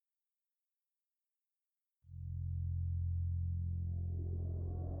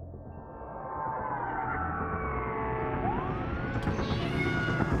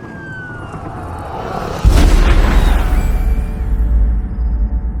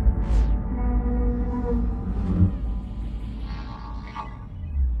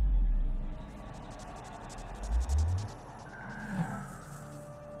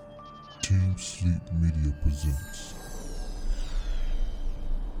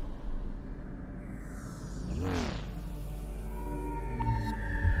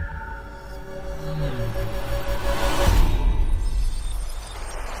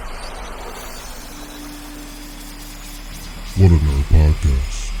What Another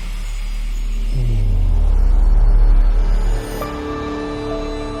Podcast.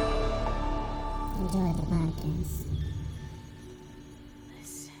 Enjoy the podcast.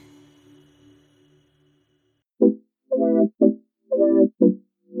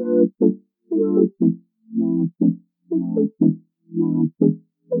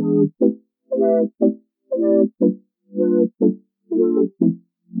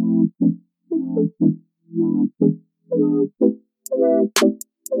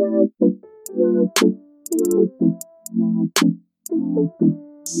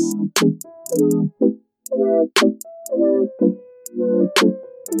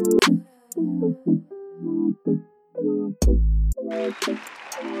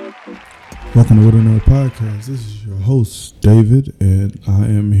 Welcome to What Another Podcast. This is your host, David, and I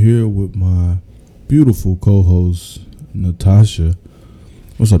am here with my beautiful co-host, Natasha.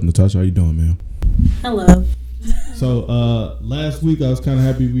 What's up, Natasha? How you doing, man? Hello. So, last week I was kind of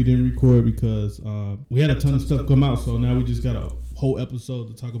happy we didn't record because we had a ton of stuff come out, so now we just got a whole episode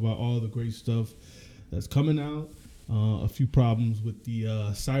to talk about all the great stuff that's coming out. A few problems with the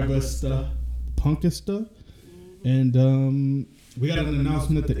cyber stuff, punkish stuff, and we got an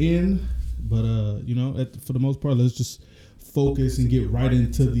announcement at the end. But for the most part, let's just focus and get right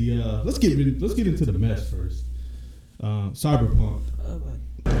into the. Let's get into the mess first. Cyberpunk.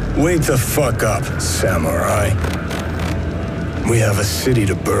 Wake the fuck up, samurai. We have a city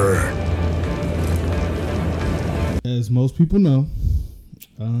to burn. As most people know,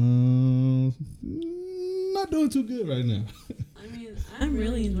 not doing too good right now. I mean, I'm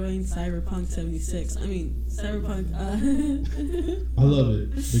really enjoying Cyberpunk 76. I mean, Cyberpunk. I love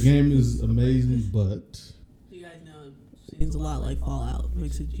it. The game is amazing, but You guys know it seems a lot like Fallout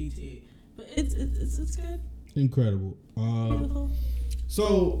mixed with GTA, but it's good. incredible. Beautiful.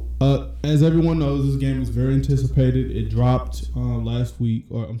 So, as everyone knows, this game is very anticipated. It dropped last week,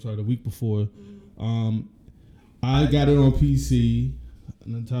 or I'm sorry, the week before. I got it on PC.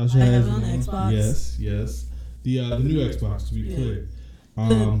 Natasha I has have it on Xbox. Yes. The new Xbox, to be clear.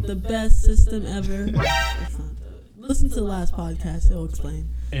 The best system ever. Listen to the last podcast; it'll explain.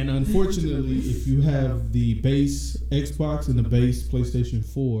 And unfortunately, if you have the base Xbox and the base PlayStation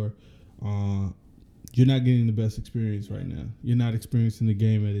 4, you're not getting the best experience right now. You're not experiencing the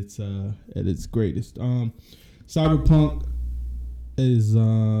game at its greatest. Cyberpunk is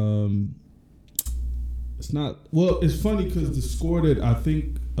it's not well. It's funny because the score that I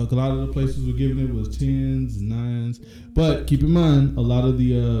think a lot of the places were giving it was 10s and 9s. But keep in mind, a lot of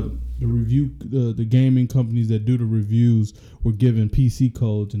the gaming companies that do the reviews were given PC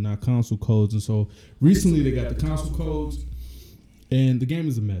codes and not console codes. And so recently they got the console codes, and the game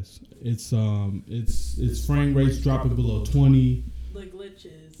is a mess. It's frame rates dropping below 20. The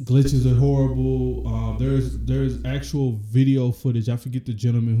glitches. Glitches are horrible. There's actual video footage. I forget the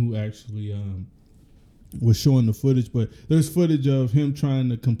gentleman who actually was showing the footage, but there's footage of him trying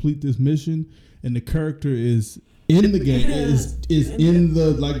to complete this mission, and the character is in the game, is in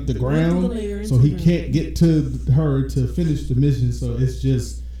the ground, so he can't get to her to finish the mission. So it's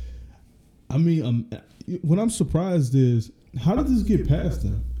just, I mean, what I'm surprised is, how did this get past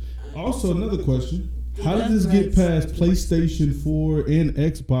them? Also, another question. How did this get past PlayStation 4 and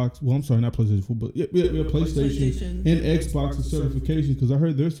Xbox? Well, I'm sorry, not PlayStation 4, but PlayStation and Xbox's certification, because I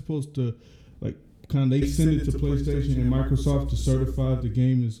heard they're supposed to, they send it to PlayStation and Microsoft to certify the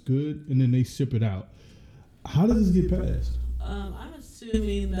game is good, and then they ship it out. How did this get passed? I'm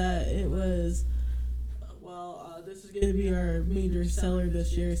assuming that it was, this is going to be our major seller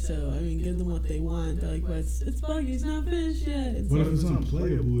this year, so, I mean, give them what they want. They're like, but it's buggy, it's not finished yet. What if it's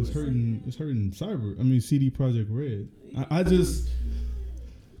unplayable? It's hurting CD Projekt Red.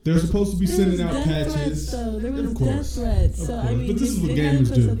 They're supposed to be sending out patches. There was death threats. So, I mean, but this is what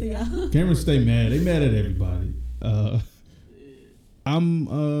gamers do. Gamers stay mad. They mad at everybody.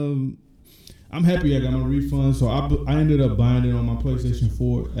 I'm happy I got my refund. So I ended up buying it on my PlayStation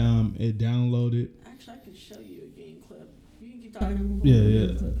 4. It downloaded. Actually, I can show you a game clip. You can keep talking.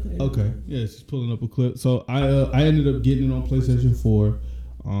 Yeah. Okay. Yeah, she's pulling up a clip. So I ended up getting it on PlayStation 4.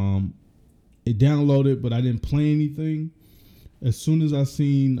 It downloaded, but I didn't play anything. As soon as I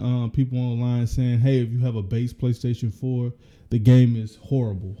seen people online saying, hey, if you have a base PlayStation 4, the game is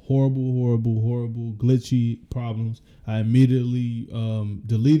horrible, glitchy problems, I immediately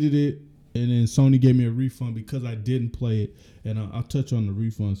deleted it, and then Sony gave me a refund because I didn't play it. And I'll touch on the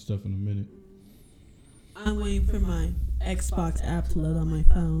refund stuff in a minute. I'm waiting for my Xbox app to load on my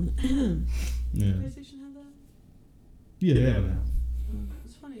phone. Yeah. PlayStation have that? Yeah, they have that.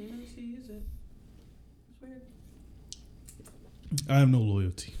 It's funny, I never see you use it. It's weird. I have no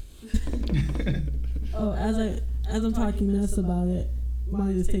loyalty. Oh, as as I'm talking mess about it,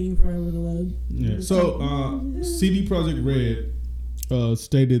 mine is taking forever to load. Yeah. So, CD Projekt Red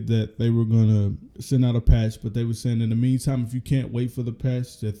stated that they were gonna send out a patch, but they were saying in the meantime, if you can't wait for the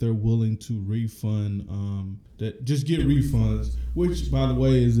patch, that they're willing to refund. That just get refunds, which, by the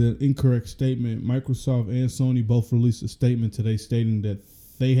way, is an incorrect statement. Microsoft and Sony both released a statement today stating that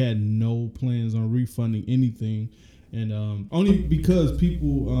they had no plans on refunding anything, and only because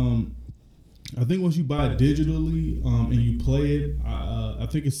people. I think once you buy it digitally and you play it, I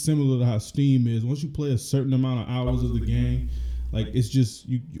think it's similar to how Steam is. Once you play a certain amount of hours of the game, like it's just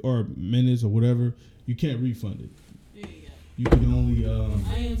you or minutes or whatever, you can't refund it. Yeah. You can only.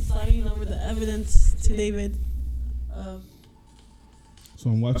 I am citing over the evidence to David. So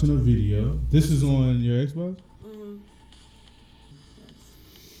I'm watching a video. This is on your Xbox?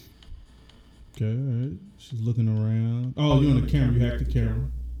 Okay, all right. She's looking around. Oh, you're on the camera. You hacked the camera.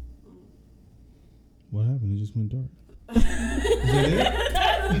 What happened? It just went dark. Is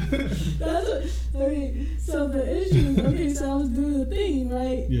that it? That's what, okay, so the issue is, okay, so I was doing the thing,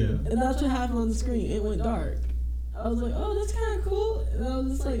 right? Yeah. And that's what happened on the screen. It went dark. I was like, oh, that's kind of cool. And I was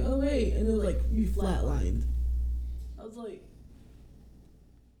just like, oh, wait. And it was like, you flatlined. I was like,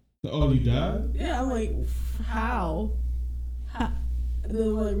 oh, you died? yeah, I'm like, how? And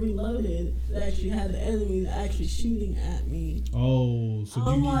then when I reloaded, it actually had the enemies actually shooting at me. Oh, so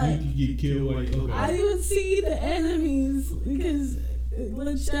you get killed while you... Okay. I didn't even see the enemies because it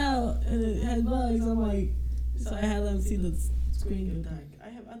glitched out and it had bugs. I'm like, so I had them see the screen go dark. I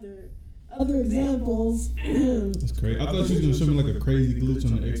have other examples. That's crazy. I thought she was going to show me like a crazy glitch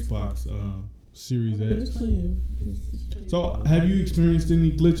on the Xbox Series X. So, have you experienced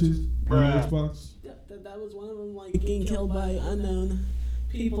any glitches on the Xbox? That was one of them, like getting killed by unknown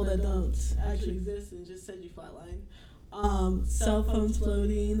people that don't actually exist and just send you flatline. Cell phones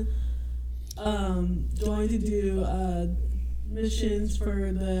floating. Going to do missions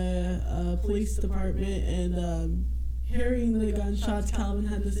for the police department and hearing the gunshots. Calvin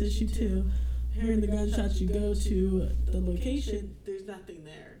had this issue too. Hearing the gunshots, you go to the location, there's nothing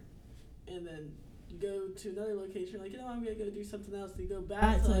there, and then go to another location, you're like, I'm gonna go do something else. You go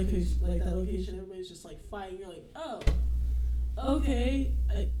back to like that location, everybody's just like fighting. You're like, oh, okay,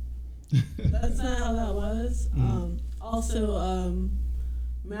 that's not how that was. Also,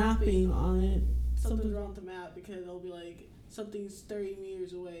 mapping on it, something's wrong with the map because it'll be like something's 30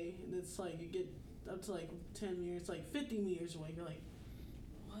 meters away, and it's like you get up to like 10 meters, like 50 meters away. You're like,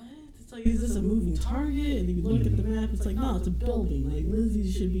 what? It's like, is this a moving target? And you look at the map, it's like, no, it's a building. Like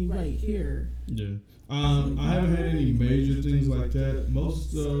Lizzie should be right here. Yeah. I haven't had any major things like that.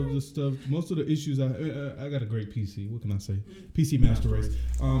 Most of the issues I got a great PC. What can I say? PC Master Race.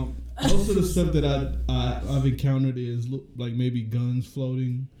 Most of the stuff that I've encountered is like maybe guns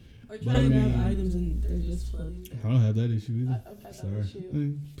floating. Or trying to grab items and they're just floating. I don't have that issue either. I've had sorry. that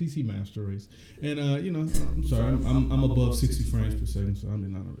issue. PC Master Race. And I'm sorry. I'm above 60 frames per second, so I don't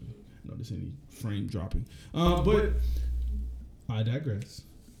really notice any frame dropping. But I digress.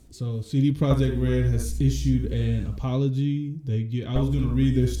 So CD Projekt Red has issued an apology. I was going to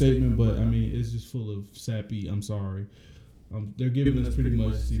read their statement, but I mean it's just full of sappy. I'm sorry. They're giving us pretty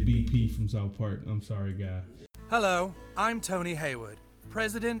much the BP from South Park. I'm sorry, guy. Hello, I'm Tony Hayward,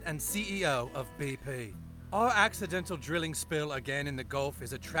 President and CEO of BP. Our accidental drilling spill again in the Gulf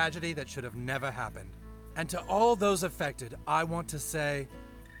is a tragedy that should have never happened. And to all those affected, I want to say,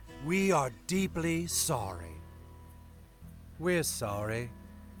 we are deeply sorry. We're sorry.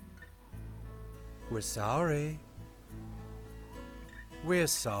 We're sorry. We're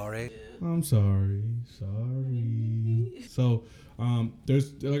sorry. I'm sorry. So,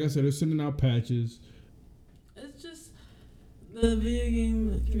 there's, like I said, they're sending out patches. It's just the video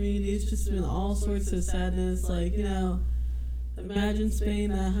game community. It's just been all sorts of sadness. Like, imagine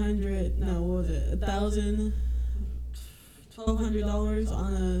spending $1,000, $1,200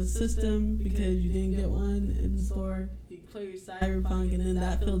 on a system because you didn't get one in the store. You play your Cyberpunk and then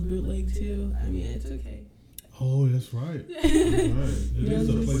that feels bootleg too. I mean, it's okay. Oh, that's right. That's right. It is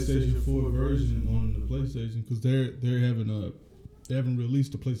a PlayStation 4 version on the PlayStation because they haven't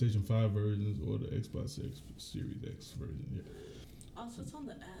released the PlayStation 5 versions or the Xbox X Series X version yet. Also, it's on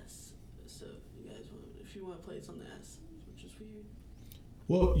the S, so if you want to play, it's on the S, which is weird.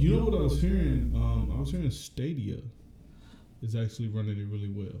 Well, you know what I was hearing? I was hearing Stadia is actually running it really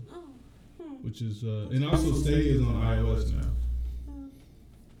well. Oh. Which is and also Stadia is on iOS now.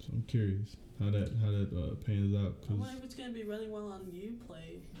 So I'm curious how that pans out. I wonder if it's gonna be running well on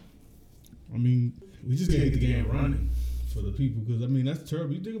Uplay. I mean, we just gotta get the game running for the people because I mean that's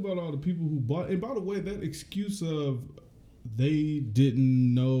terrible. You think about all the people who bought. And by the way, that excuse of they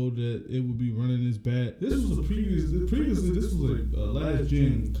didn't know that it would be running this bad. This was previously this was like a last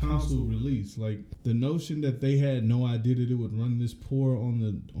gen console release. Like the notion that they had no idea that it would run this poor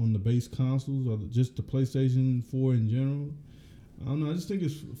on the base consoles or just the PlayStation 4 in general. I don't know. I just think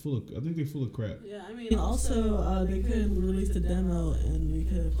it's I think they're full of crap. Yeah, I mean, also they could have released a demo and we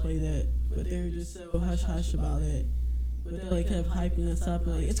could have played it, but they were just so hush hush about it. But they like kept hyping us up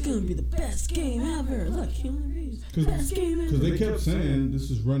and like it's gonna be the best game ever. Look, Keanu Reeves, best game ever. Because they kept saying this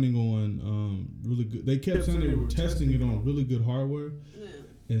is running on really good. They kept saying they were testing it on really good hardware. Yeah.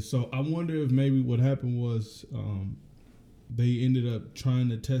 And so I wonder if maybe what happened was they ended up trying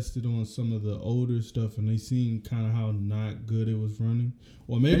to test it on some of the older stuff, and they seen kind of how not good it was running.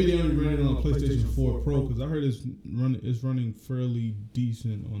 Or maybe they only ran it on a PlayStation 4 Pro, because I heard it's running fairly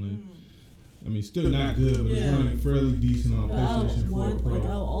decent on a. I mean, still not good, but it's running fairly decent on PlayStation 4 Pro. Like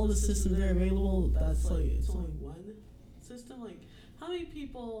all the systems that are available, that's like it's only one system. Like, how many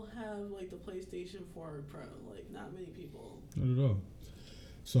people have like the PlayStation 4 Pro? Like, not many people. Not at all.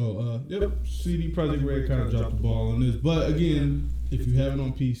 So, CD Projekt Red kind of dropped the ball on this. But again, if you have it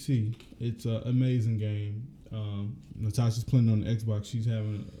on PC, it's an amazing game. Natasha's playing on the Xbox. She's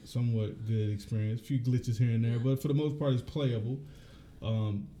having a somewhat good experience. A few glitches here and there, but for the most part, it's playable.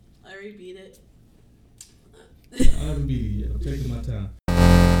 I already beat it. I haven't beat it yet. I'm taking my time.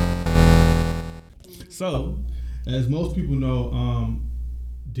 So, as most people know,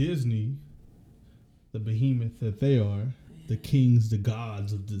 Disney, the behemoth that they are, the kings, the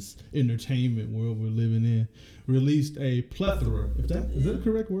gods of this entertainment world we're living in, released a plethora. Is that a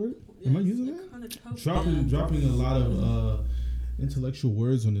correct word? Am I using that? Dropping a lot of intellectual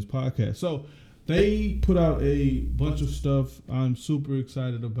words on this podcast. So, they put out a bunch of stuff I'm super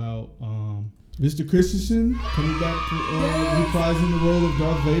excited about. Mr. Christensen coming back to reprising the role of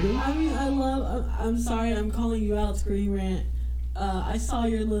Darth Vader. I mean, I'm sorry, I'm calling you out, Screen Rant. I saw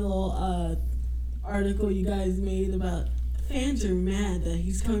your little article you guys made about fans are mad that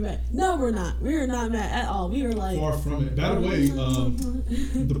he's coming back. No, we're not. We're not mad at all. We were like... Far from it. By the way,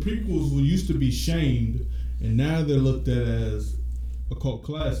 the prequels used to be shamed, and now they're looked at as a cult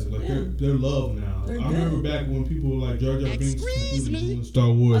classic. Like they're loved now. I remember back when people were like Jar Jar Binks completely ruined Star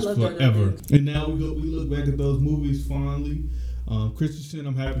Wars forever. And now we look back at those movies fondly. Christensen,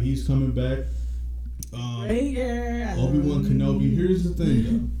 I'm happy he's coming back. Obi-Wan Kenobi. Here's the thing,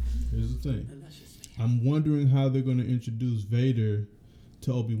 though. I'm wondering how they're going to introduce Vader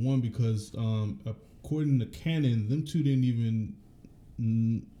to Obi-Wan, because according to canon, them two didn't even.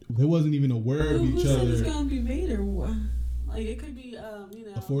 They wasn't even aware of each other. Who said it's going to be Vader? Like, it could be, a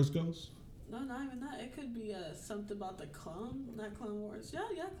Force Ghost? No, not even that. It could be something about the not Clone Wars.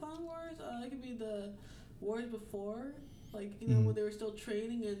 Yeah, Clone Wars. It could be the wars before. Like, when they were still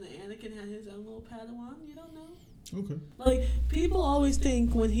training and Anakin had his own little Padawan. You don't know. Okay. Like, people always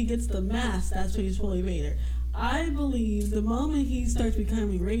think when he gets the mask, that's when he's fully Vader. I believe the moment he starts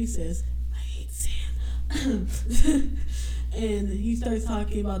becoming racist, I hate sand. And he starts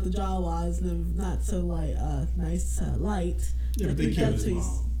talking about the Jawas and the not so nice light. Yeah, but they killed his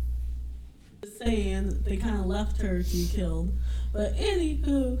mom. Saying they kind of left her to be killed. But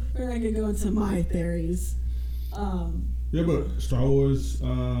anywho, we're not gonna go into my theories. Yeah, but Star Wars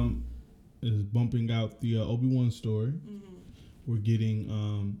is bumping out the Obi-Wan story. Mm-hmm. We're getting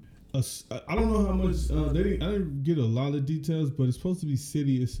I don't know how much I didn't get a lot of details, but it's supposed to be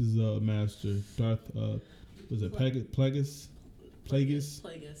Sidious's master, Darth. Was it Plagueis?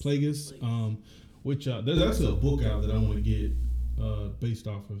 Which there's actually a book out that I want to get based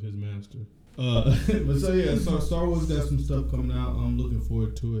off of his master. But so Star Wars got some stuff coming out. I'm looking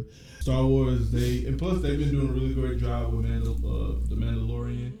forward to it. Star Wars, plus they've been doing a really great job with the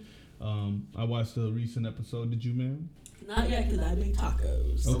Mandalorian. I watched a recent episode. Did you, ma'am? Not yet, because I make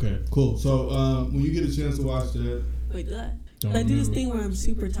tacos. Okay, cool. So when you get a chance to watch that. Wait, did I? I do this thing where I'm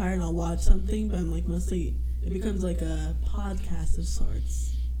super tired and I'll watch something, but I'm like mostly, it becomes like a podcast of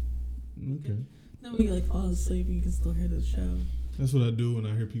sorts. Okay. Then when you fall asleep, you can still hear the show. That's what I do when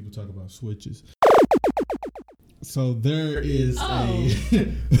I hear people talk about switches. So there is there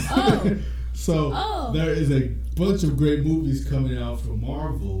is a bunch of great movies coming out from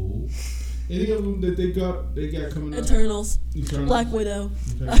Marvel. Any of them that they got coming out? Eternals. Black Widow.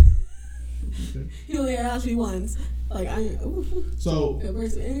 Okay. He only asked me once. Like so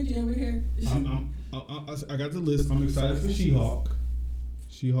where's the energy over here? I got the list. I'm excited for She-Hulk.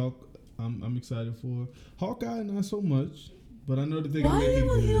 I'm excited for Hawkeye. Not so much, but I know that they can make it good.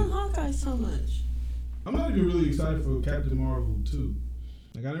 Why do you hate on Hawkeye so much? I'm not even really excited for Captain Marvel too.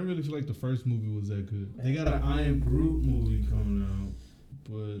 Like I didn't really feel like the first movie was that good. They got an I Am Groot movie coming out.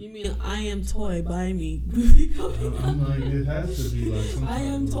 But You mean I Am Toy, buy me. I'm like, it has to be like some I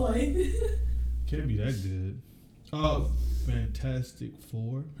Am Toy. Can't be that good. Fantastic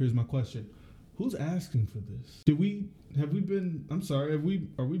Four. Here's my question: who's asking for this? Are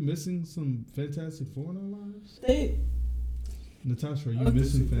we missing some Fantastic Four in our lives? Natasha, are you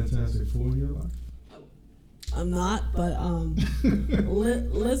missing Fantastic Four in your life? I'm not, but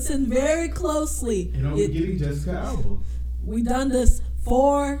listen very closely. And are we getting Jessica Alba? We done this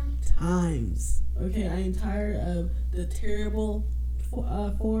 4 times. Okay, I am tired of the terrible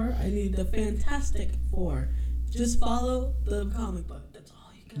 4. I need the Fantastic Four. Just follow the comic book. That's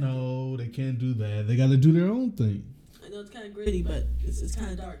all you got. No, they can't do that. They got to do their own thing. I know it's kind of gritty, but it's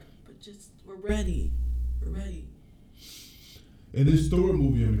kind of dark. But just we're ready. We're ready. And this Thor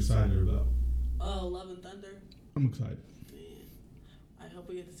movie, I'm excited about. Oh, Love and Thunder. I'm excited. Man, I hope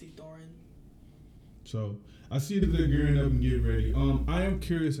we get to see Thorin. So I see that they're gearing up and getting ready. I am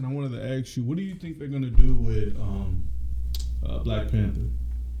curious, and I wanted to ask you, what do you think they're gonna do with Black Panther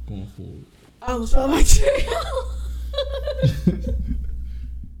going forward? I was from my cereal.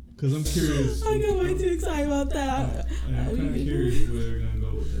 Because I'm curious. I get way too excited about that. I'm kind of curious where they're gonna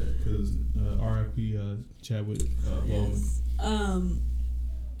go with that. Because R.I.P. Chadwick Boseman. Yes.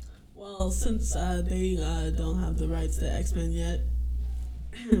 Well, since they don't have the rights to X-Men yet,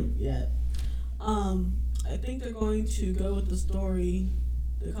 I think they're going to go with the story,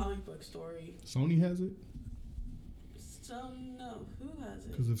 the comic book story. Sony has it? So, no, who has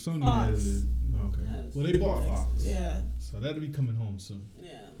it? Because if Sony Fox has it, okay. Well, they bought Fox. Yeah. So that'll be coming home soon.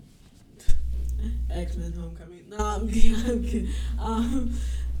 Yeah. X-Men Homecoming. No, I'm kidding. But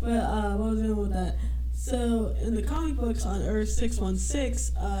what was I doing with that? So, in the comic books on Earth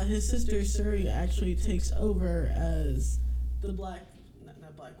 616, his sister Shuri actually takes over as the not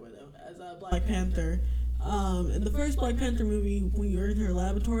Black Widow, as Black Panther. In the first Black Panther movie, when you're in her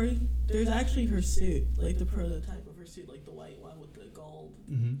laboratory, there's actually her suit, like the prototype of her suit, like the white one with the gold.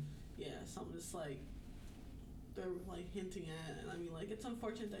 Mm-hmm. Yeah, something just like they're like hinting at, and I mean, like, it's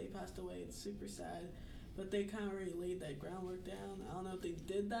unfortunate that he passed away. It's super sad. But they kind of already laid that groundwork down. I don't know if they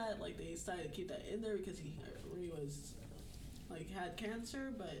did that. Like, they decided to keep that in there because he was, like, had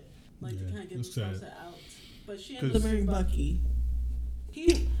cancer. But, like, to kind of get themselves out. But she ended up marrying Bucky.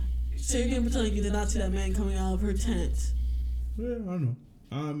 So you're going to pretend like you did not see that man coming out of her tent. Yeah, I know.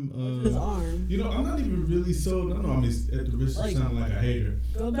 With his arm. You know, I'm not even really sold. I know I'm at the risk of sounding like a hater.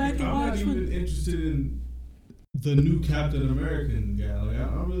 Go back and watch. I'm not even interested in the new Captain American guy. Like,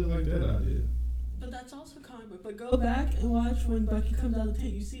 I really like that idea. But that's also comic book. But go back and watch when Bucky comes out of the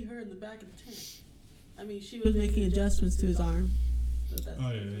tent. You see her in the back of the tent. I mean, she was making adjustments to his arm. But that's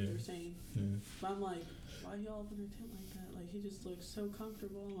what they're saying. Yeah. But I'm like, why y'all in her tent like that? Like, he just looks so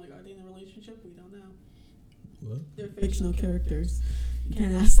comfortable. I'm like, are they in a relationship? We don't know. What? They're fictional characters. You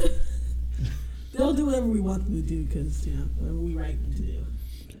can't ask them. They'll do whatever we want them to do because, you know, whatever we write them to do.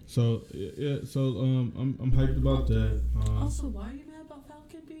 So, yeah, I'm hyped about that. Also, why are you mad about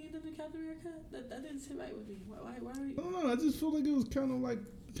Falcon being in the Captain America? That didn't sit right with me. Why are you? I don't know. I just feel like it was kind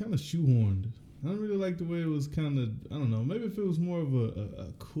of shoehorned. I don't really like the way it was kind of. I don't know. Maybe if it was more of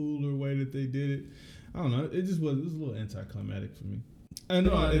a cooler way that they did it. I don't know. It was a little anticlimactic for me. I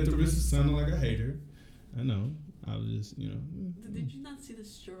know at the risk of sounding like a hater. I know. I was just, you know. Did you not see the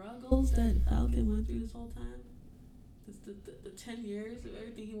struggles that Falcon went through this whole time? The 10 years of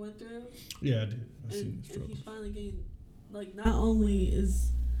everything he went through? Yeah, I did. I seen the struggles. And he's finally getting, like, not only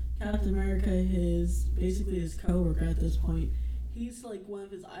is Captain America basically his co-worker at this point, he's like one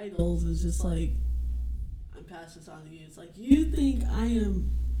of his idols is just like, I'm passing this on to you. It's like, you think I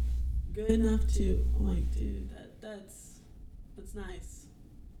am good enough to, I'm like, dude, that's nice.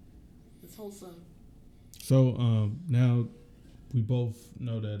 It's wholesome. So now we both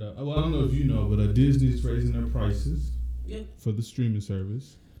know that. I don't know if you know, but Disney's raising their prices for the streaming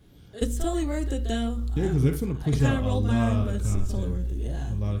service. It's totally worth it though. Yeah, because they're gonna push out a lot of content. It's totally worth it.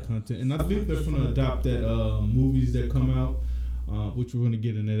 Yeah, a lot of content, and I think they're gonna adopt that movies that come out, which we're gonna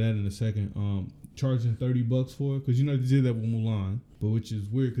get into that in a second. Charging $30 for it, because you know they did that with Mulan, but which is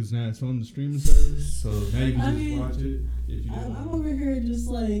weird because now it's on the streaming service, so now you can just watch it. If you I'm over here just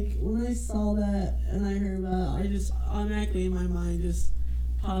like when I saw that and I heard about it, I just automatically in my mind just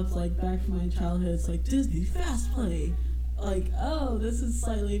pops like back from my childhood. It's like Disney Fast Play. Like, oh, this is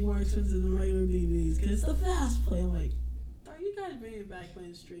slightly more expensive than regular DVDs because it's the Fast Play. I'm like, are you guys bringing back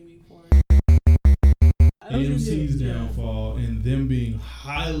when streaming for it? AMC's downfall and them being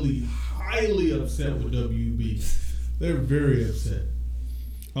highly upset with WB. They're very upset.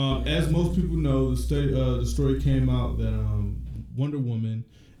 As most people know, the story came out that Wonder Woman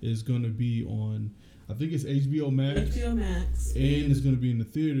is going to be on, I think it's HBO Max. HBO Max. And it's going to be in the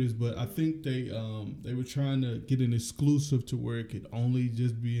theaters, but I think they were trying to get an exclusive to where it could only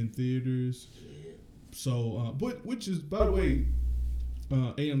just be in theaters. Yeah. So, which is, by the way,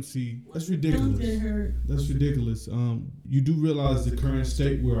 AMC, that's ridiculous. That's ridiculous. You do realize the current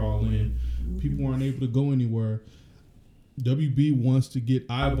state we're all in. People aren't able to go anywhere. WB wants to get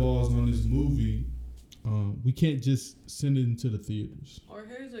eyeballs on this movie. We can't just send it into the theaters. Or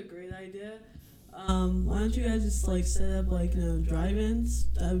here's a great idea. Why don't you guys just like set up like drive-ins?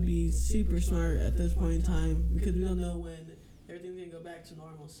 That would be super smart at this point in time because we don't know when everything's gonna go back to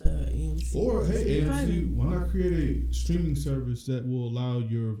normal. So AMC. Or hey, AMC, why not create a streaming service that will allow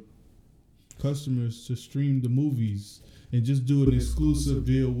your customers to stream the movies and just do an exclusive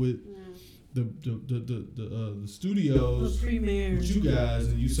deal with the studios, the premiere with you guys,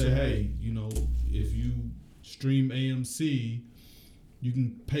 and you say, hey, if you stream AMC, you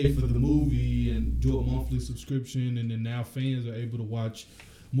can pay for the movie and do a monthly subscription, and then now fans are able to watch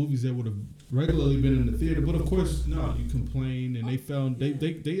movies that would have regularly been in the theater. But of course, no, you complain, and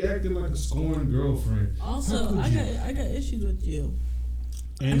they acted like a scorned girlfriend. Also, I got issues with you.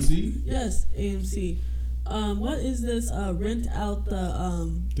 AMC? Yes, AMC. What is this? Rent out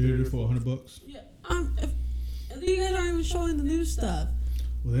the theater for $100. Yeah. You guys aren't even showing the new stuff.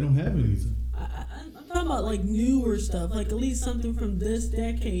 Well, they don't have anything. I'm talking about like newer stuff, like at least something from this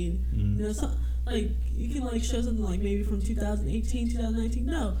decade. Like you can show something like maybe from 2018, 2019.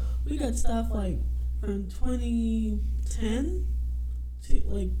 No, we got stuff like from 2010 to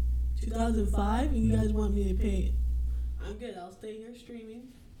like 2005, and you guys want me to pay. I'm good. I'll stay here streaming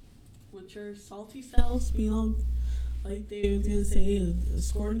with your salty selves being all like they was gonna say a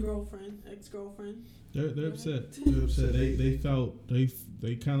scorned girlfriend, ex-girlfriend. They're upset. They're upset. They felt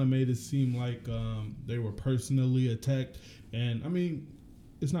they kind of made it seem like they were personally attacked, and I mean,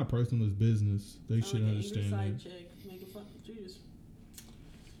 it's not personal, it's business. They should understand that. Chick, make it fun. Jeez.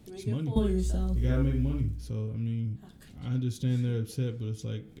 You It's make money. it fool yourself. You gotta make money. So I mean, I understand they're upset, but it's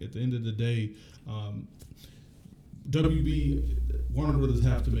like at the end of the day, WB Warner Brothers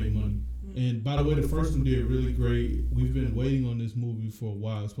have to make money. And by the way, the first one did really great. We've been waiting on this movie for a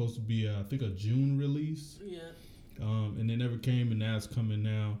while. It's supposed to be, I think, a June release. Yeah. And it never came, and now it's coming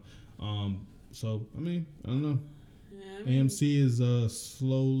now. So, I mean, I don't know. Yeah, AMC is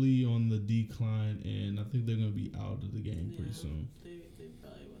slowly on the decline, and I think they're going to be out of the game pretty soon. They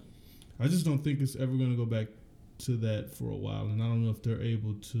probably will. I just don't think it's ever going to go back to that for a while, and I don't know if they're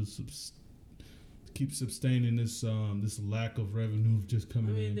able to keep sustaining this this lack of revenue just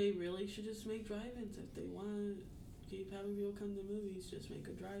coming in. They really should just make drive-ins if they want to keep having people come to movies. Just make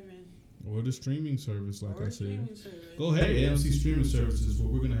a drive-in. Or the streaming service, like I said. Service. Go ahead, AMC streaming services,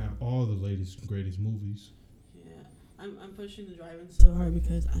 where we're gonna have all the latest and greatest movies. Yeah, I'm pushing the drive-in so hard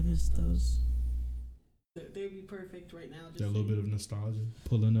because I miss those. They'd be perfect right now. Just that little bit of nostalgia,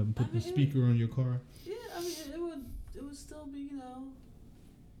 pulling up and putting the speaker on your car. Yeah, it would still be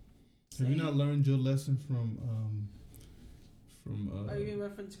Have you not learned your lesson from? Are you gonna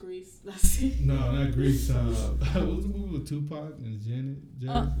reference Grease? No, not Grease. What was the movie with Tupac and Janet?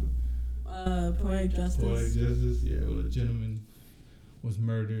 Poetic Justice. Poetic Justice. Yeah, where the gentleman was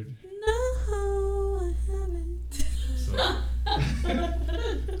murdered. No, I haven't. So.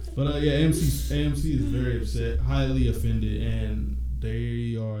 But yeah, AMC is very upset, highly offended, and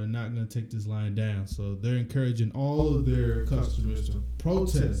they are not going to take this line down. So they're encouraging all of their customers to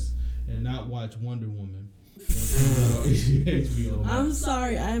protest and not watch Wonder Woman. I'm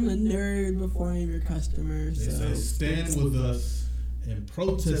sorry, I'm a nerd before I'm your customer. They say stand with us and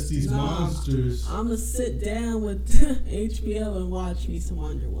protest these monsters. I'm going to sit down with HBO and watch me some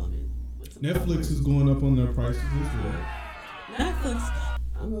Wonder Woman. Netflix is going up on their prices as well. Netflix,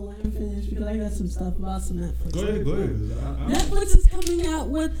 I'm going to let him finish because I got some stuff about some Netflix. Go ahead. Netflix is coming out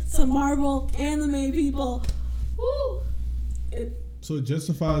with some Marvel anime people. Woo! So it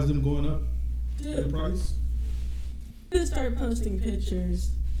justifies them going up in price? I'm going to start posting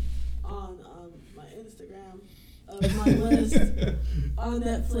pictures on my Instagram of my list on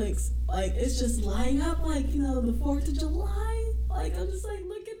Netflix. Like, it's just lining up like, the 4th of July. Like, I'm just like,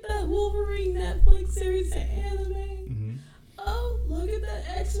 look at that Wolverine Netflix series, anime. Mm-hmm. Oh, look at that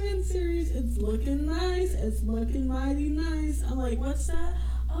X-Men series. It's looking nice. It's looking mighty nice. I'm like, what's that?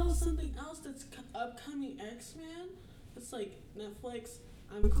 Oh, something else that's upcoming X-Men. It's like Netflix.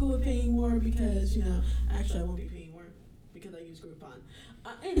 I'm cool with paying more because, actually I won't be paying more because I use Groupon.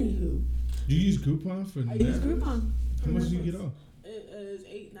 Anywho. You use Groupon for Netflix? I use Groupon. How much do you get off? It is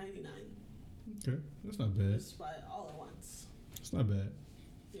 $8.99. Okay, that's not bad. Just buy it all at once. It's not bad.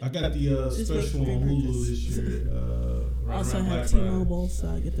 I got the special on Hulu this year. Right also, I have T-Mobile, so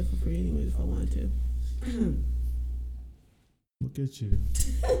I get that for free anyways if I wanted to. Look at you.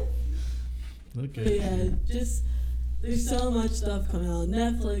 Look at you. Just there's so much stuff coming out on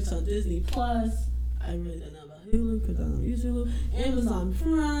Netflix, on Disney Plus. I really don't know about Hulu because I don't use Hulu. Amazon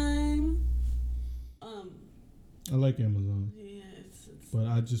Prime. I like Amazon. Yeah, it's but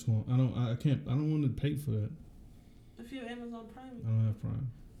I just want. I don't want to pay for that. If you have Amazon Prime. I don't have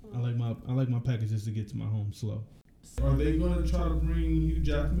Prime. I like my packages to get to my home slow. Are they going to try to bring Hugh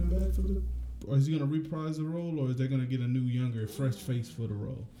Jackman back for the? Or is he going to reprise the role, or is they going to get a new, younger, fresh face for the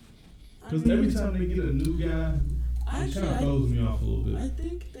role? Because every time they get a new guy, it kind of throws me off a little bit. I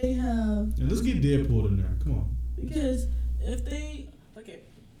think they have. And let's get Deadpool in there. Come on. Because if they,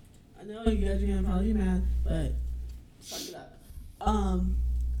 I know you guys are gonna probably be mad, but suck it up.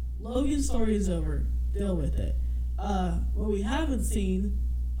 Logan's story is over. Deal with it. What we haven't seen,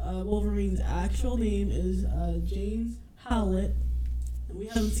 Wolverine's actual name is James Howlett. And we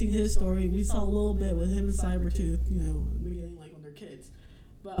haven't seen his story. We saw a little bit with him and Cybertooth, in the beginning, like when they're kids.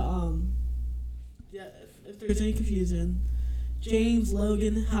 But yeah, if there's any confusion, James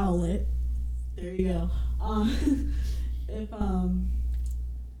Logan Howlett. There you go. If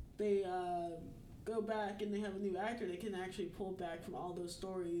they go back and they have a new actor, they can actually pull back from all those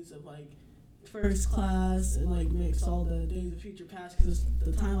stories of like First Class and like mix all the Days of Future Past because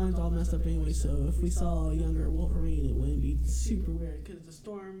the timeline's all messed up anyway. So if we saw a younger Wolverine, it wouldn't be super weird because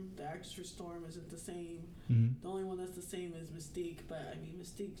the actress for Storm isn't the same. Mm-hmm. The only one that's the same is Mystique, but I mean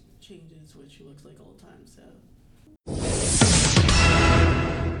Mystique changes what she looks like all the time. So.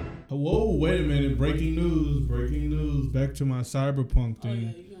 Whoa, wait a minute. Breaking news. Back to my Cyberpunk thing. Oh,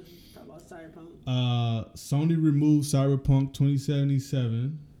 yeah, you're going to talk about Cyberpunk. Sony removed Cyberpunk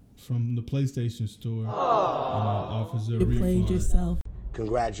 2077 from the PlayStation Store. Offers a refund. You played yourself.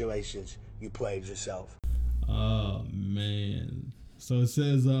 Congratulations, you played yourself. Oh, man. So it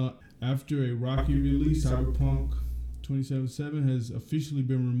says, after a rocky release, Cyberpunk 2077 has officially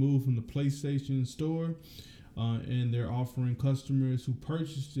been removed from the PlayStation Store. And they're offering customers who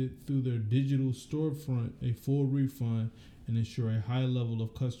purchased it through their digital storefront a full refund and ensure a high level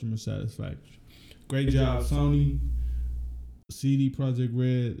of customer satisfaction. Great job, Sony. CD Projekt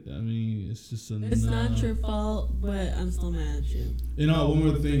Red. I mean, it's just It's not your fault, but I'm still mad at you. And one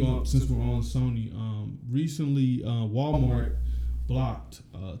more thing, since we're on Sony, recently Walmart blocked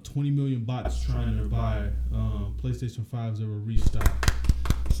 20 million bots trying to buy PlayStation 5s that were restocked.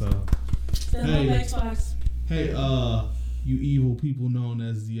 So, Xbox. Hey, you evil people known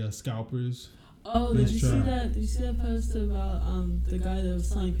as the scalpers. Oh, did you see that? Did you see that post about the guy that was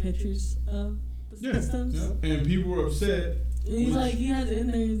selling pictures of the systems? Yeah. And people were upset. And he's like, he has it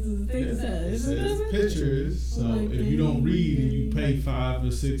in there. The thing says pictures. So if you don't read and you pay $5 or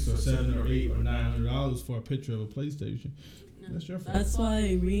 $6 or $7 or $8 or $900 for a picture of a PlayStation, that's your fault. That's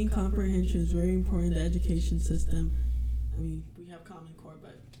why reading comprehension is very important in the education system. I mean, we have Common Core,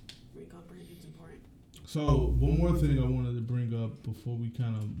 but reading comprehension is important. So one more thing I wanted to bring up before we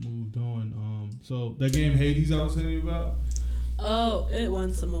kind of moved on. So that game Hades I was telling you about. Oh, it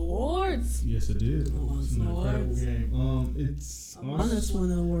won some awards. Yes, it did. It won some awards. Game. It's Among Us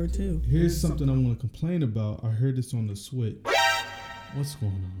won an award too. Here's something I want to complain about. I heard this on the Switch. What's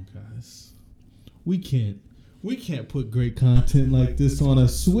going on, guys? We can't put great content like this on a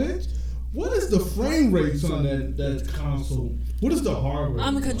Switch. What is the frame rates on that console? What is the hardware?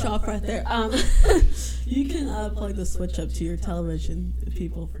 I'm gonna cut you off right there. You can plug the Switch up to your television if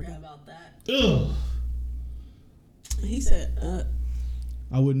people forgot about that. Ugh. He said,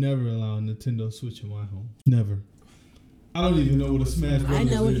 I would never allow a Nintendo Switch in my home. Never. I don't even know what a Smash Bros. I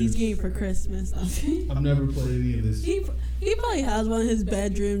know what he's getting for Christmas. I've never played any of this. He probably has one in his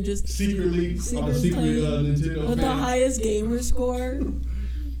bedroom, just secretly Nintendo with the highest gamer score. And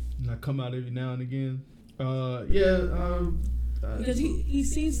I come out every now and again. Because he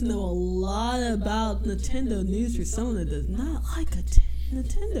seems to know a lot about Nintendo news for someone that does not like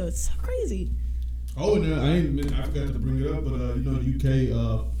Nintendo. It's so crazy. Oh, no, I forgot to bring it up, but UK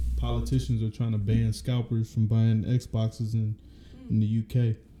politicians are trying to ban scalpers from buying Xboxes in the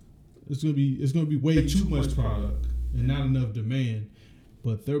UK. It's gonna be way too much product and not enough demand.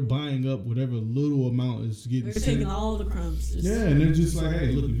 But they're buying up whatever little amount is getting. They're taking all the crumbs. And they're just like,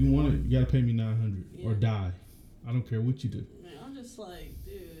 hey, look, if you want it, you gotta pay me $900 or die. I don't care what you do. Man, I'm just like,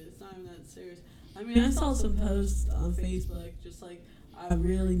 dude, it's not even that serious. I mean, I saw some posts on Facebook, just like, I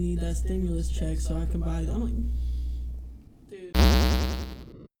really need that stimulus check so I can buy it. I'm like, dude.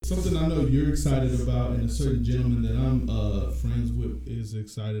 Something I know you're excited about, and a certain gentleman that I'm friends with is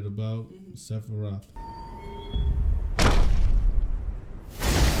excited about, Sephiroth.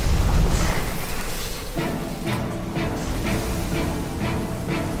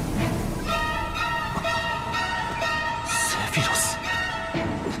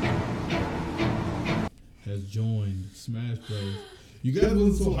 Bros. You guys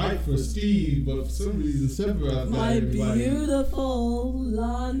wasn't so hyped for Steve, but for some reason Sephiroth My got everybody. beautiful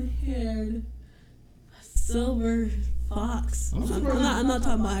blonde-haired silver fox. I'm not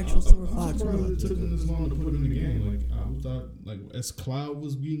talking about actual silver fox. I'm surprised it took him this long to put in the game. Like I thought, like as Cloud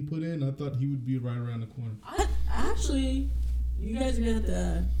was being put in, I thought he would be right around the corner. Actually, you guys are gonna have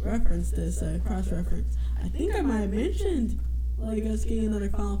to reference this, cross-reference. I think I might have mentioned like us getting another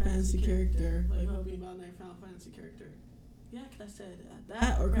Final Fantasy character, like hoping about another Final Fantasy character. Yeah, 'cause I said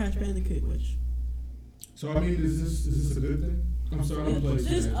that or Crash Bandicoot, which. So I mean, is this a good thing? I'm sorry, I'm playing. Is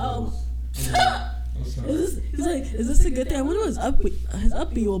this a good thing? I wonder what his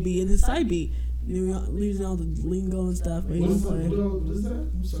upbeat will be and his side beat. Losing all the lingo and stuff. What is that?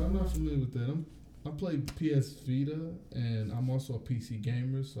 I'm sorry, I'm not familiar with that. I play PS Vita and I'm also a PC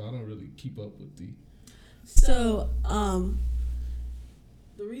gamer, so I don't really keep up with the. So,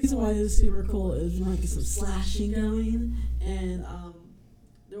 the reason why this is super cool is we might get some slashing going, and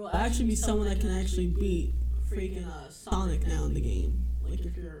there will actually be someone that can actually beat freaking Sonic now in the game. Like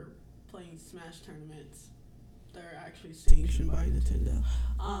if you're playing Smash tournaments, they're actually sanctioned by Nintendo.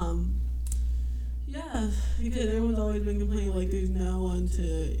 Yeah, because everyone's always been complaining like there's no one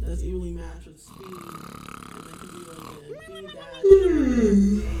that's evenly matched with speed, and they can do like a dash.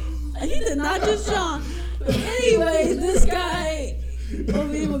 He did not just Sean. But anyways, this guy will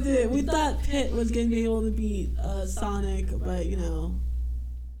be able to do it. We thought Pit was gonna be able to beat Sonic, but you know,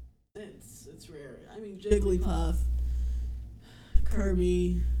 it's rare. I mean, Jigglypuff,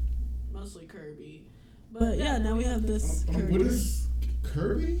 Kirby, mostly Kirby. But yeah, now we have this. What is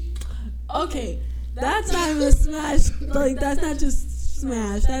Kirby? Okay, that's not even Smash. Like that's not just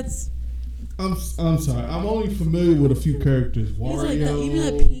Smash. That's. I'm sorry. I'm only familiar with a few characters. Wario. He's like even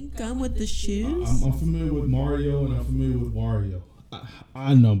a pink gun with the shoes. I'm familiar with Mario and I'm familiar with Wario.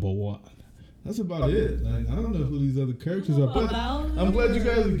 I number one. That's about it. Like I don't know who these other characters are, but I'm glad you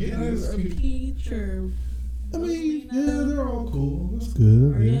guys are getting this. Peach or. I mean, yeah, they're all cool. That's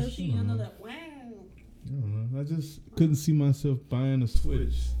good. Or Yoshi, I know that. Wow. I don't know. I just couldn't see myself buying a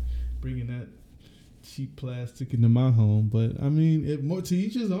Switch, bringing that cheap plastic into my home. But I mean, more to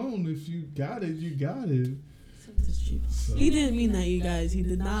each his own. If you got it, you got it. So, he didn't mean that, you guys. He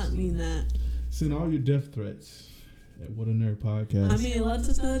did not mean that. Send all your death threats at What a Nerd Podcast. I mean, it lets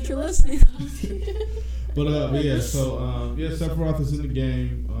us know that you're listening. But yeah, so Sephiroth is in the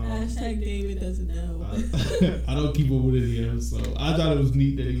game. Hashtag David doesn't know. I don't keep up with videos, so I thought it was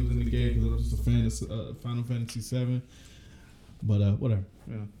neat that he was in the game because I was just a fan of Final Fantasy VII. But whatever.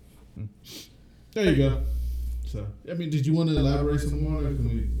 Yeah. There you go. So I mean, did you want to elaborate some more? Or can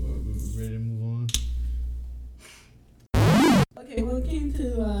we ready to move on? Okay, when it came to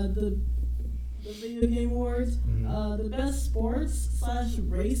the video game awards, the best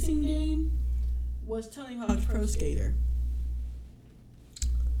sports/racing game was Tony Hawk's Pro Skater.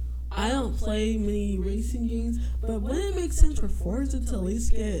 I don't play many racing games, but wouldn't it make sense for Forza to at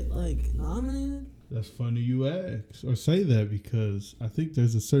least get like nominated? That's funny you ask or say that because I think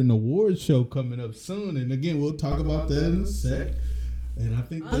there's a certain award show coming up soon, and again we'll talk about that in a sec. And I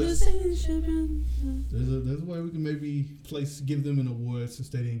think I'm just saying, shipping. There's a way we can maybe give them an award since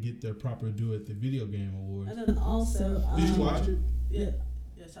they didn't get their proper due at the video game awards. And then also, did you watch it? Yeah.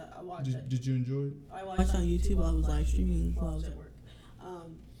 Yes, I watched it. Did you enjoy it? I watched on YouTube while I was live streaming while I was at work.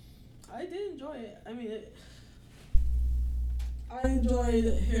 I did enjoy it. I mean, I enjoyed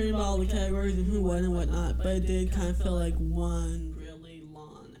hearing about all the categories and who won and whatnot, but it did kind of feel like one really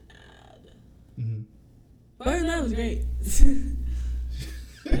long ad. Mm-hmm. But other than that, it was great.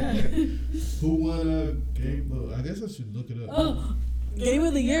 Yeah. Who won a game? Well, I guess I should look it up. Oh, Game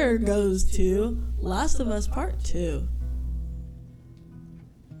of the Year goes to Last of Us Part 2.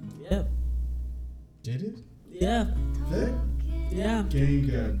 Yep. Did it? Yeah. That Yeah. game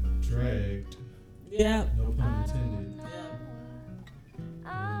got dragged. Yeah. No pun intended.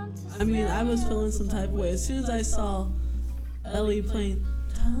 I mean, I was feeling some type of way. As soon as I saw Ellie playing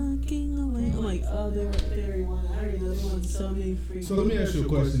Talking Away, I'm like, oh, they won. I already know they won so many free. So let me ask you a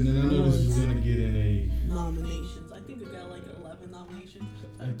question, and I know this is going to get in a... nominations. I think we got like 11 nominations.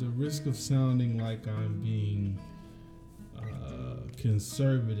 At the risk of sounding like I'm being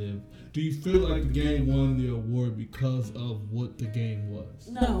conservative, do you feel like the game won the award because of what the game was?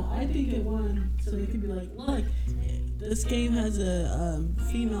 No, I think it won so they could be like, look, this game has a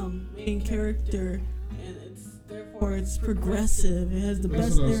female main character, and therefore it's progressive. It has the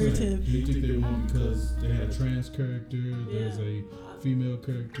best narrative. Do you think they won because they had a trans character? There's a female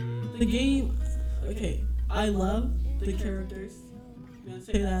character. The game, okay, I love the characters. I'm gonna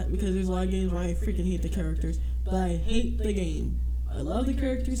say that because there's a lot of games where I freaking hate the characters, but I hate the game. I love the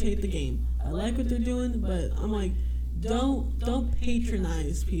characters, hate the game. I like what they're doing, but I'm like, don't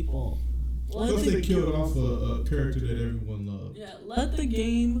patronize people. Plus, they killed off a character that everyone loved. Yeah, let the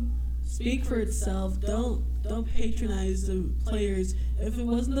game speak for itself. Don't patronize the players. If it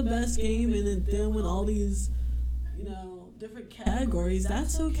wasn't the best game and it didn't win all these, different categories,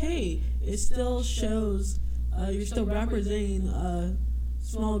 that's okay. It still shows you're still representing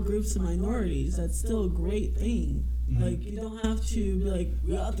small groups and minorities. That's still a great thing. Mm-hmm. Like, you don't have to be like,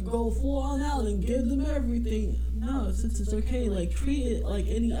 we have to go full on out and give them everything. No, since it's okay, like, treat it like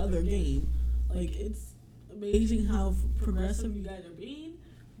any other game. Like, it's amazing how progressive you guys are being,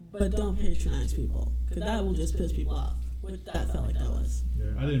 but don't patronize people, because that will just piss people off, which that felt like that was.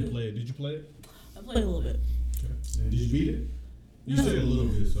 Yeah, I didn't play it. Did you play it? I played a little bit. Okay. And did you beat it? You said a little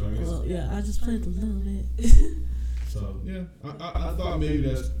bit, so I guess. Well, yeah, I just played a little bit. So, yeah, I thought maybe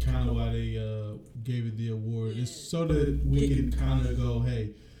that's kind of why they gave it the award. Yeah. It's so that we can kind of go,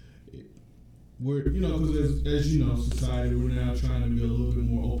 hey, we're, because as you know, society, we're now trying to be a little bit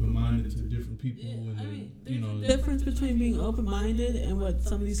more open-minded to different people. Yeah, and there's a difference between being open-minded and what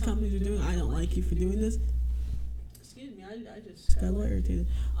some of these companies are doing. I don't like you for doing this. Excuse me, I just got a little irritated.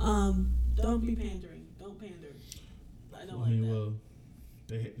 Don't be pandering. Don't pander. I don't like that. Well,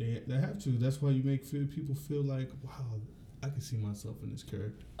 they have to. That's why you make people feel like, wow, I can see myself in this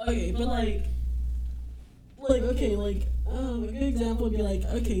character. Okay, but a good example would be like,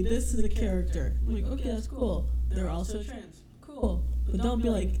 okay, this is a character. I'm like, okay, that's cool. They're also trans. Cool. But don't be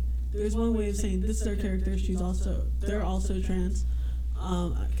like, there's one way of saying this is their character. They're also trans. Because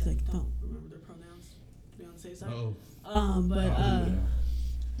I don't remember their pronouns. They don't say so. I'm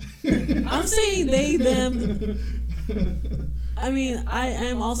saying they, them. I mean, I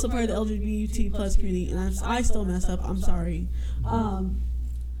am also part of the LGBT plus community, and I still mess up. I'm sorry. But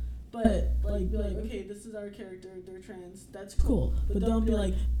be like, okay, this is our character. They're trans. That's cool. But don't be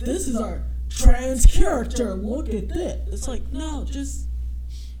like, this is our trans character. Look at this. It's like, no, just.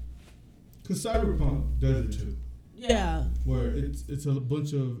 Because Cyberpunk does it too. Yeah. Where it's a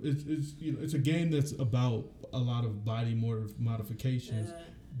bunch of it's a game that's about a lot of body modifications.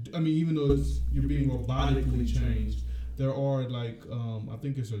 I mean, even though you're being robotically changed, there are I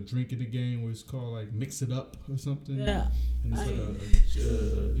think it's a drink in the game where it's called like Mix It Up or something. Yeah. And it's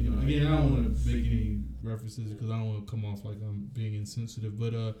again, I don't want to make any references because I don't want to come off like I'm being insensitive,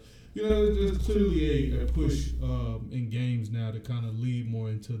 but there's clearly a push in games now to kind of lead more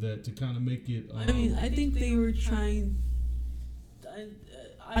into that, to kind of make it. I think they were trying.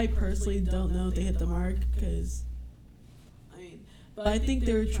 I personally don't know if they hit the mark but I think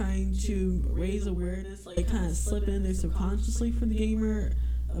they were trying to raise awareness, like kind of slip in there subconsciously for the gamer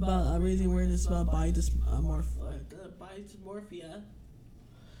about raising awareness about body dysmorphia.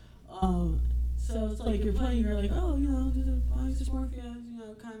 So it's like you're playing, you're like, oh, there's a body dysmorphia,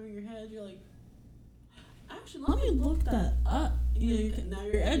 kind of in your head. You're like, actually, let me look that up. Now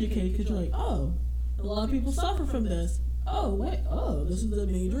you're educated because you're like, oh, a lot of people suffer from this. Oh, wait, this is a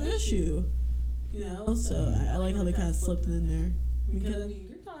major issue. So I like how they kind of slipped it in there. Because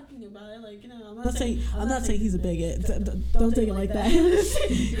you're talking about it, like, I'm not saying he's a bigot. Don't take it like that.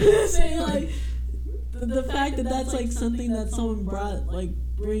 I'm saying like the fact that that's like something that someone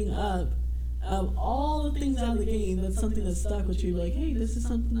bring up of all the things out of the game. That's something that stuck with you. Like, hey, this is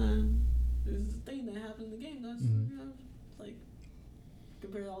something there's a thing that happened in the game. That's like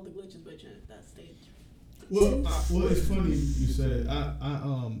compared to all the glitches, but at that stage. Well, it's funny you said.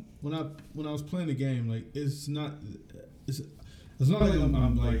 When I was playing the game, like it's not like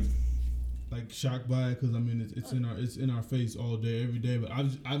I'm like shocked by it, because I mean it's in our face all day every day. But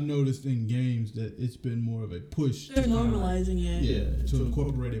I've noticed in games that it's been more of a push. They're normalizing it. Yeah, to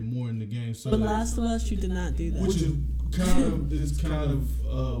incorporate it more in the game. So but Last of Us, you did not do that. Which is kind of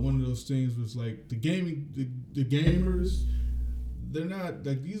one of those things was like the gamers. They're not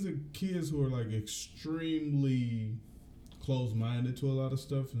like, these are kids who are like extremely close-minded to a lot of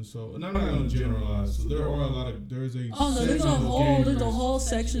stuff, and I'm not going to generalize. So there's a whole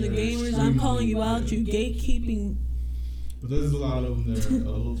section of gamers. I'm calling you out. You gatekeeping. But there's a lot of them that are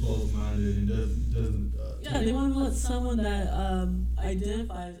a little close-minded and doesn't. They want to let someone that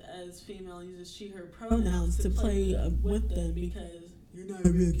identifies as female, uses she/her pronouns to play with them because you're not a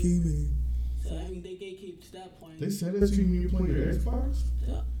real gamer. So they gatekeep to that point. They said that to you when you're playing your Xbox?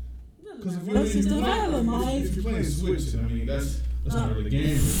 Yeah. Because if you're playing Switch, I mean that's not really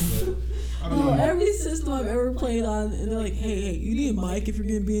gaming. But every system I've ever played on, and they're like, hey, you need a mic if you're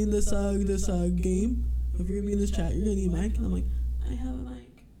gonna be in this game. If you're gonna be in this chat, you're gonna need a mic. And I'm like, I have a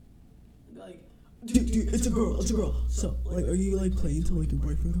mic. I'd be like, dude, it's a girl. So like, are you like playing till like your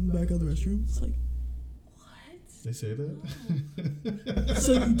boyfriend comes back out of the restroom? It's like, what? They say that.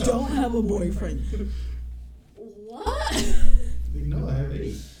 So you don't have a boyfriend? What? No, I have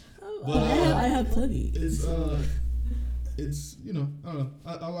 8. But I have plenty. It's I don't know.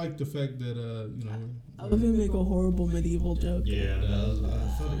 I like the fact that I was gonna make a horrible medieval joke. Yeah, I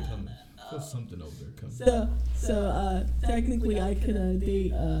felt it coming. I felt something over there coming. So technically, I could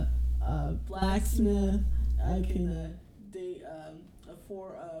date a blacksmith. I can date a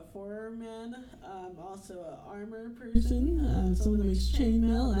foreman. Also an armor person. Someone that makes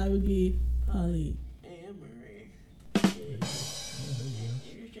chainmail, and I would be polyamory.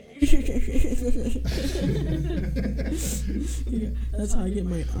 Yeah, that's how I get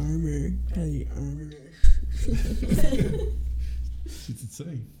my armor. Armor. It's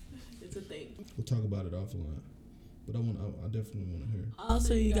insane. It's a thing. We'll talk about it offline, but I definitely want to hear.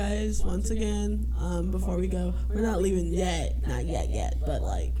 Also, you guys, once again, before we go, we're not leaving yet, not yet, but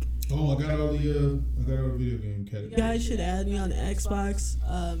like. Oh, I got all the video game categories. You guys should add me on Xbox.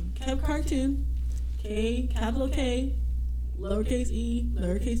 Kev Cartoon, K, capital K, lowercase e,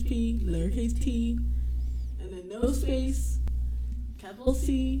 lowercase p, lowercase t, and then no space, capital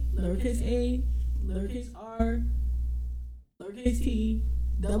C, lowercase a, lowercase r, lowercase t,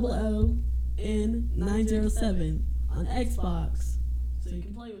 double O, N 907 on Xbox, so you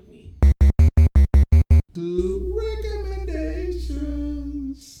can play with me. The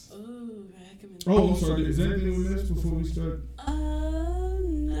recommendations. Oh, I'm sorry. Is there anything we missed before we start? No.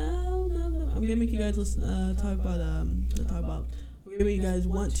 I'm gonna make you guys listen. Talk about. We're gonna make you guys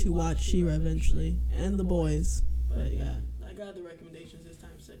want to watch She-Ra eventually, and The Boys. But yeah, I got the recommendations this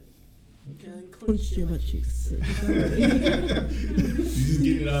time, so can clench your butt cheeks. You just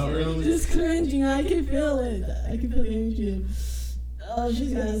getting it out early. Just cringing. I can feel it. I can feel the energy. Oh,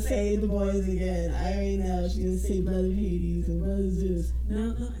 she's gonna say The Boys again. I already know she's gonna say Blood of Hades and Blood of Zeus.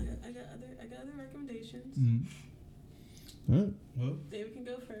 No, I got other recommendations. Mm-hmm. All right. Well, David can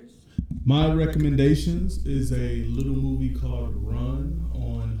go first. my recommendations is a little movie called Run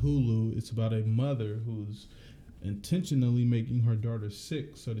on Hulu. It's about a mother who's intentionally making her daughter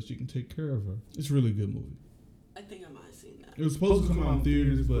sick so that she can take care of her. It's a really good movie. I think I might have seen that. It was supposed to come out in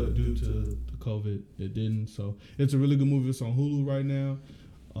theaters, but due to the COVID, it didn't. So it's a really good movie. It's on Hulu right now.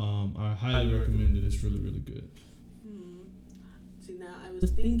 I highly recommend it. It's really, really good. See, now I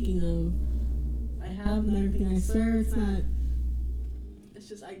was thinking of, I have and everything. I swear it's not. It's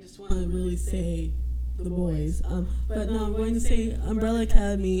just I just want to really say The Boys. But no, I'm going to say Umbrella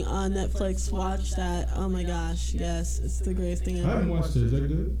Academy on Netflix. Watch that. Oh my gosh, yes, it's the greatest thing ever. I haven't watched it. Is that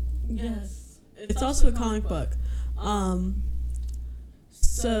good? Yes, it's also a comic book.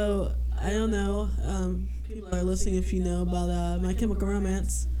 So I don't know. People are listening if you know about My Chemical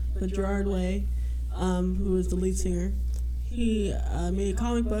Romance, but Gerard Way, who is the lead singer, he made a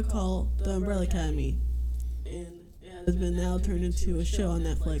comic book called The Umbrella Academy, and it has been now turned into a show on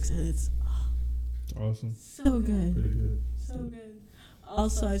Netflix, and it's awesome. So good. Pretty good. So good.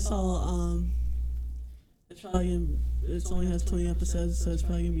 Also, I saw it only has 20 episodes, so it's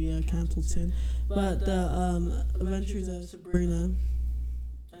probably gonna be canceled soon. But the Adventures of Sabrina.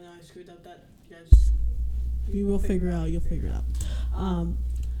 I know I screwed up that. You will figure it out. You'll figure it out.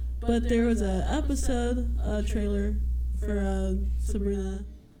 But there was a episode, trailer for Sabrina.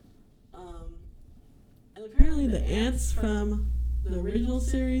 And apparently the ants from the original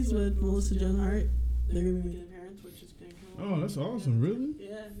series with Melissa Joan Hart, they're gonna be making an appearance, which is gonna come. Oh, that's awesome! Really?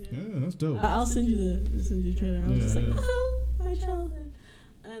 Yeah. Yeah, that's dope. I'll send you the trailer. I was just like, oh, my childhood.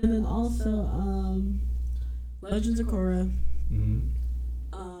 And then also, Legends of Korra. Mm-hmm.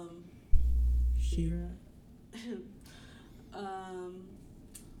 She-Ra.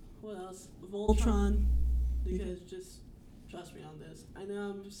 What else? Voltron. Because just trust me on this. I know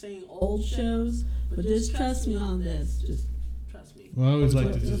I'm saying old shows, but just trust me on this. Just trust me. Well, I always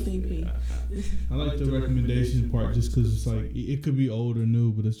like to You'll just. thank me. I like the recommendation part just because it's like it could be old or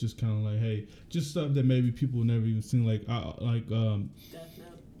new, but it's just kind of like, hey, just stuff that maybe people never even seen. Like Death Note.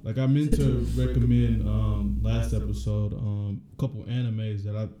 Like I meant to recommend last episode a couple animes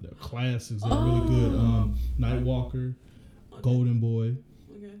that they're classics that are really good. Nightwalker, Okay. Golden Boy,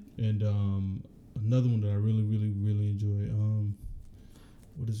 Okay. and another one that I really, really, really enjoy.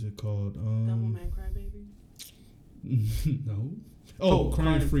 What is it called? Devilman Crybaby. No. Oh,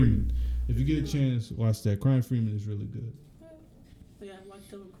 Crying Freeman. If you get a chance, watch that. Crying Freeman is really good. But yeah, watch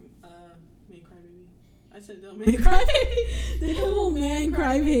Devilman Crybaby. I said Devilman Crybaby. Devilman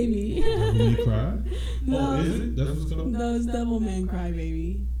Crybaby. Will you cry? No. Oh, is it? That's what it's called? No, it's Devilman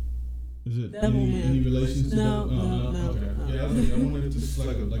Crybaby. Is it Devilman. any relation to No, that? no. Okay. Yeah, I wanted to just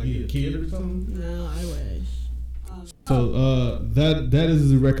like he a kid or something. No, I wish. So that is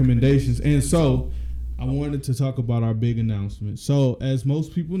the recommendations, and so I wanted to talk about our big announcement. So as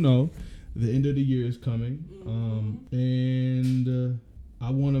most people know, the end of the year is coming, and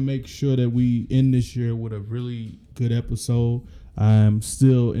I want to make sure that we end this year with a really good episode. I'm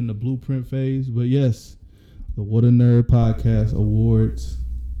still in the blueprint phase, but yes, the What a Nerd Podcast Awards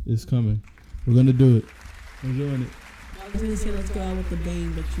is coming. We're gonna do it. I'm doing it. I was gonna say let's go out with the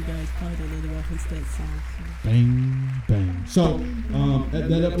bang, but you guys probably don't know the reference to that song. So. Bang, bang. So,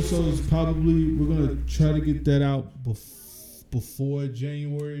 that episode is probably, we're going to try to get that out before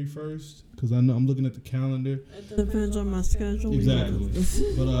January 1st, because I know I'm looking at the calendar. It depends on my schedule. Exactly.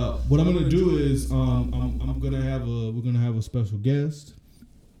 But what I'm going to do is, we're going to have a special guest.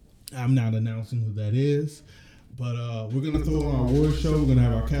 I'm not announcing who that is, but we're going to throw on our award show. We're going to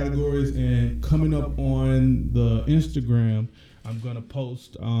have our categories, and coming up on the Instagram, I'm going to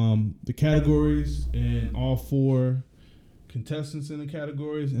post the categories and all 4 contestants in the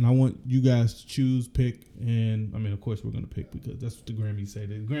categories. And I want you guys to choose, pick. And, I mean, of course, we're going to pick because that's what the Grammys say.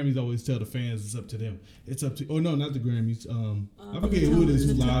 The Grammys always tell the fans it's up to them. It's up to... Oh, no, not the Grammys. I forget who it is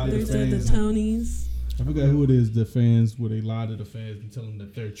who lied to the fans. The Tonys. I forget who it is, the fans, where they lie to the fans and tell them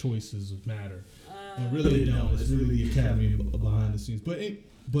that their choices matter. But really, they don't. It's really the Academy behind the scenes. But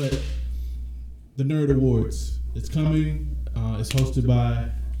the Nerd Awards, it's coming. It's hosted by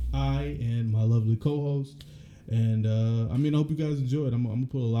I and my lovely co-host. And, I hope you guys enjoy it. I'm going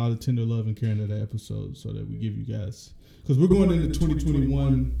to put a lot of tender love and care into that episode so that we give you guys... Because we're going into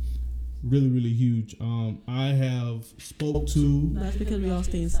 2021 really, really huge. I have spoke to... That's because we all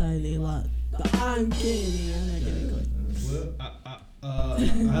stay inside a lot. I'm kidding. I'm not kidding. Well, I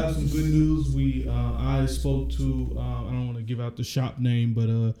have some good news. I spoke to... I don't want to give out the shop name,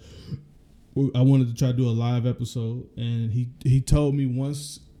 but... I wanted to try to do a live episode, and he told me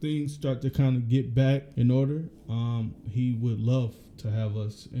once things start to kind of get back in order, he would love to have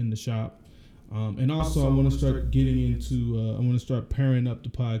us in the shop. And also, I want to start getting into, I want to start pairing up the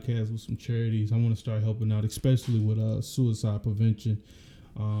podcast with some charities. I want to start helping out, especially with suicide prevention.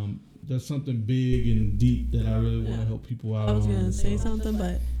 That's something big and deep that I really want to help people out. I was going to say something,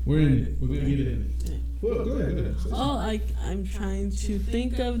 but... We're in it. We're going to get in it. Well, go ahead. I'm trying to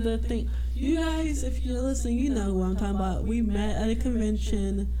think of the thing. You guys, if you're listening, you know who I'm talking about. We met at a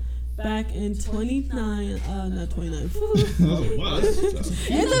convention back in 29. Not 29. Wow, that's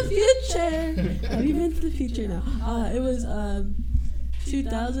in the future. Have you been to the future now? It was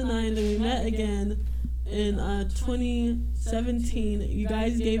 2009, and we met again in 2017. You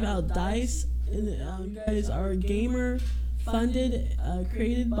guys gave out dice, and you guys are gamer funded,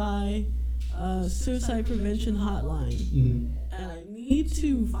 created by Suicide Prevention Hotline. Mm-hmm. And I need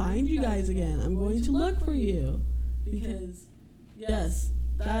to find you guys again. I'm going to look for you because, yes,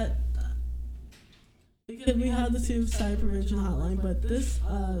 because we have the Suicide Prevention Hotline, but this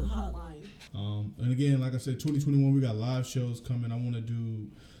hotline. And again, like I said, 2021, we got live shows coming. I want to do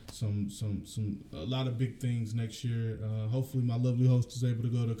a lot of big things next year. Hopefully, my lovely host is able to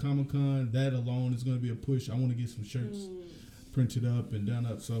go to Comic-Con. That alone is going to be a push. I want to get some shirts printed up and done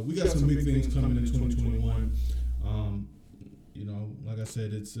up. So we got some big things coming in 2021. Like I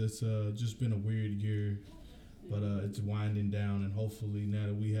said, it's just been a weird year, but it's winding down, and hopefully now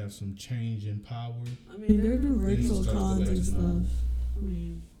that we have some change in power. I mean, there's been virtual cons and stuff. I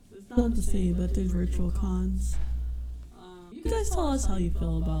mean, it's not the same, but there's virtual cons. You guys tell us how you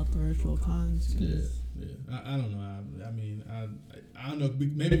feel about the virtual cons. Yeah. I don't know. I don't know.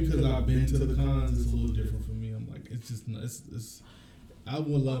 Maybe because I've been to the cons, it's a little different for me. I'm like, it's just, it's I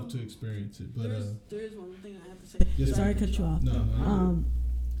would love to experience it, but there's one thing I have to say. Yes, sorry to cut you off. No.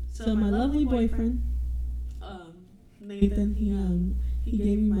 So my lovely boyfriend, Nathan, he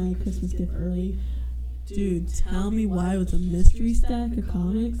gave me my Christmas gift early. Dude, tell me why it was a mystery stack of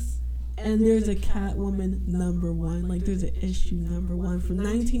comics, and there's a Catwoman #1, like there's an issue #1 from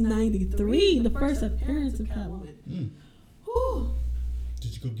 1993, the first appearance of Catwoman. Whew.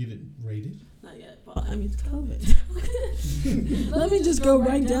 Did you go get it rated? Not yet. Well, I mean, it's COVID. Let me just go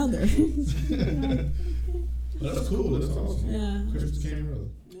right down there. That's cool. That's awesome. Yeah. Christmas came early.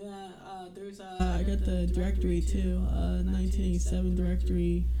 Yeah. There's I got the directory too. 1987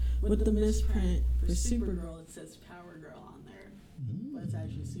 directory with the misprint for Supergirl. It says Power Girl on there, but it's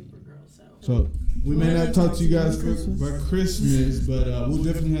actually Supergirl. So we may not talk to you guys by Christmas, but we'll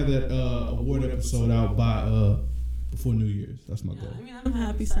definitely have that award episode out by before New Year's. That's my goal. I mean, I'm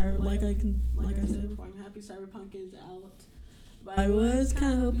happy like I said before, I'm happy Cyberpunk is out. But I was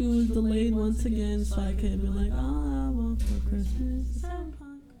kind of hoping it was delayed once again, so I could be like, I want for Christmas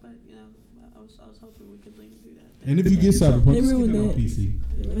Cyberpunk. But I was hoping we could do that. And if you get Cyberpunk, they just ruined get it on PC.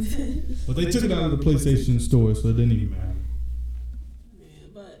 But they took it out of the PlayStation store, so it didn't even matter. Yeah,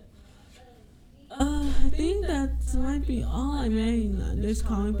 but think that might be all. I mean, there's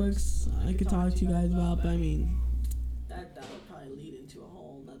comic books I could talk to you guys about, but I mean, that would probably lead into a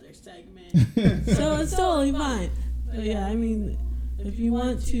whole nother segment. So it's totally fine. But yeah, I mean, if you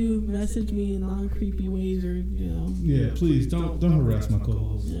want to message me in non-creepy ways or, Yeah, please don't harass my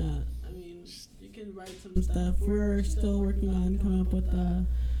co-host. Yeah, I mean, you can write some stuff. We're still working on coming up with a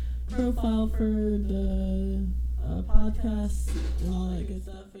profile for the podcast and all that good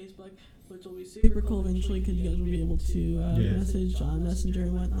stuff. Facebook, which will be super cool eventually because you guys will be able to message on Messenger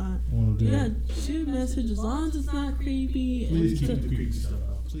and whatnot. Shoot a message as long as it's not creepy. Please keep the creepy stuff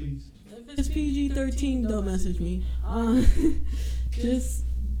out, please. If it's PG-13, don't message me. Just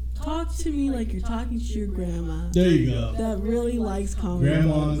talk to me like you're talking to your grandma. There you go. That really likes comic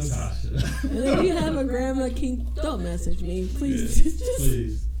Grandma books. Natasha. And if you have a grandma king, don't message me, please. Yes,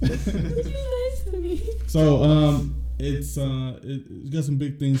 please. Just be nice to me. So it's got some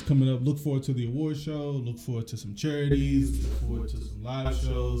big things coming up. Look forward to the award show. Look forward to some charities. Look forward to some live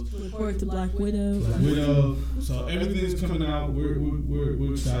shows. Look forward to Black Widow. Black Widow. So everything's coming out.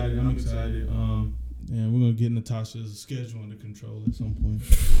 We're excited. I'm excited. And we're gonna get Natasha's schedule under control at some point.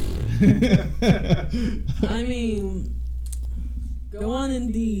 I mean, go on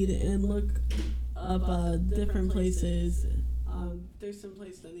Indeed and look up different places. There's some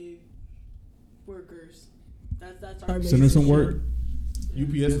places that need workers. That's our Send her some basis. work.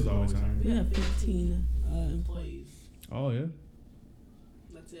 UPS is always hiring. We have 15 employees. Oh yeah.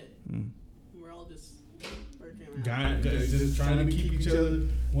 That's it. We're all just working around. Guys just trying to keep each other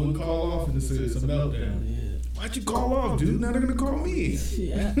one call off, and it's a meltdown. Yeah. Why'd you call off, dude? Now they're gonna call me.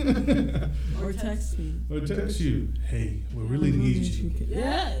 Yeah. Or text me. Or text you. Hey, we really need you.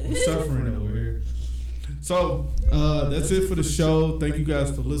 Yeah. We're suffering over here. So that's it for the show. Thank you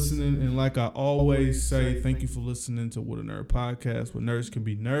guys for listening. And like I always say, thank you for listening to What a Nerd Podcast, where nerds can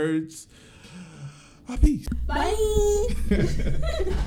be nerds. Peace. Bye.